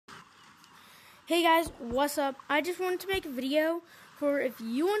Hey guys, what's up? I just wanted to make a video for if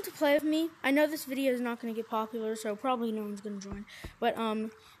you want to play with me. I know this video is not going to get popular, so probably no one's going to join. But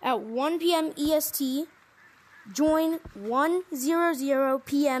at 1 p.m. EST, join 1:00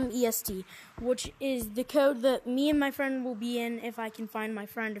 p.m. EST, which is the code that me and my friend will be in if I can find my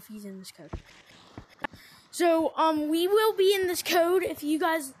friend if he's in this code. So we will be in this code if you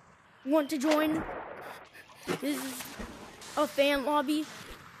guys want to join. This is a fan lobby.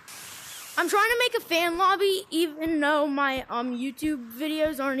 I'm trying to make a fan lobby even though my YouTube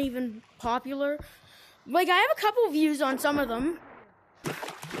videos aren't even popular. Like, I have a couple views on some of them.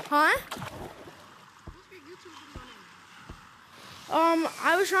 Huh?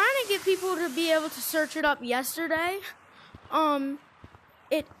 I was trying to get people to be able to search it up yesterday.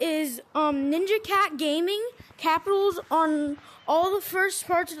 It is Ninja Cat Gaming, capitals on all the first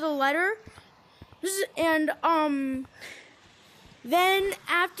parts of the letter. And then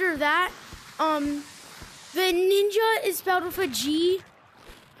after that, the ninja is spelled with a G,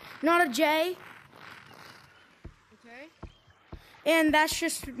 not a J. Okay. And that's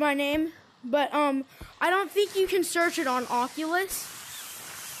just my name. But I don't think you can search it on Oculus.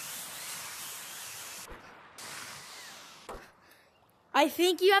 I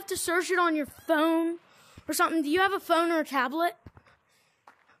think you have to search it on your phone or something. Do you have a phone or a tablet?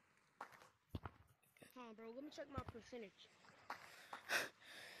 Hold on, bro. Let me check my percentage.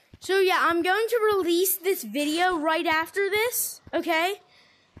 So yeah, I'm going to release this video right after this, okay?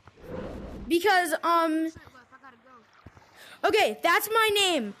 Because, okay, that's my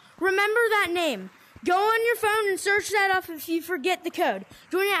name. Remember that name. Go on your phone and search that up if you forget the code.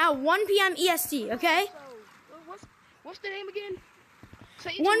 Join it at 1 p.m. EST, okay? So, what's the name again?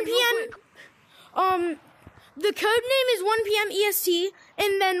 1 p.m. The code name is 1 p.m. EST,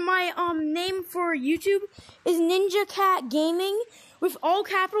 and then my name for YouTube is Ninja Cat Gaming with all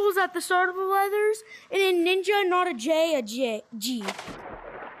capitals at the start of the letters, and in Ninja, not a J, a G.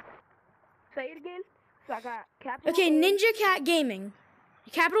 Say it again. So I got capital. Okay, Ninja Cat Gaming,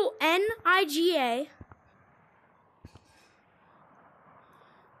 capital N-I-G-A.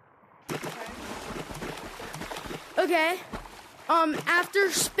 Okay. After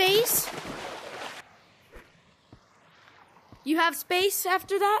space. You have space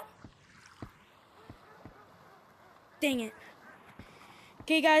after that? Dang it.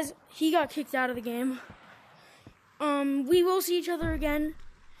 Okay, guys, he got kicked out of the game. We will see each other again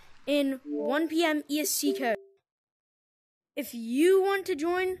in 1 p.m. EST code. If you want to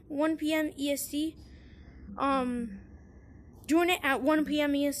join 1 p.m. EST, join it at 1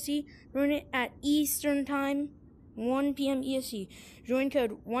 p.m. EST. Join it at Eastern Time, 1 p.m. EST. Join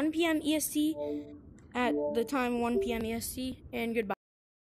code 1 p.m. EST at the time 1 p.m. EST, and goodbye.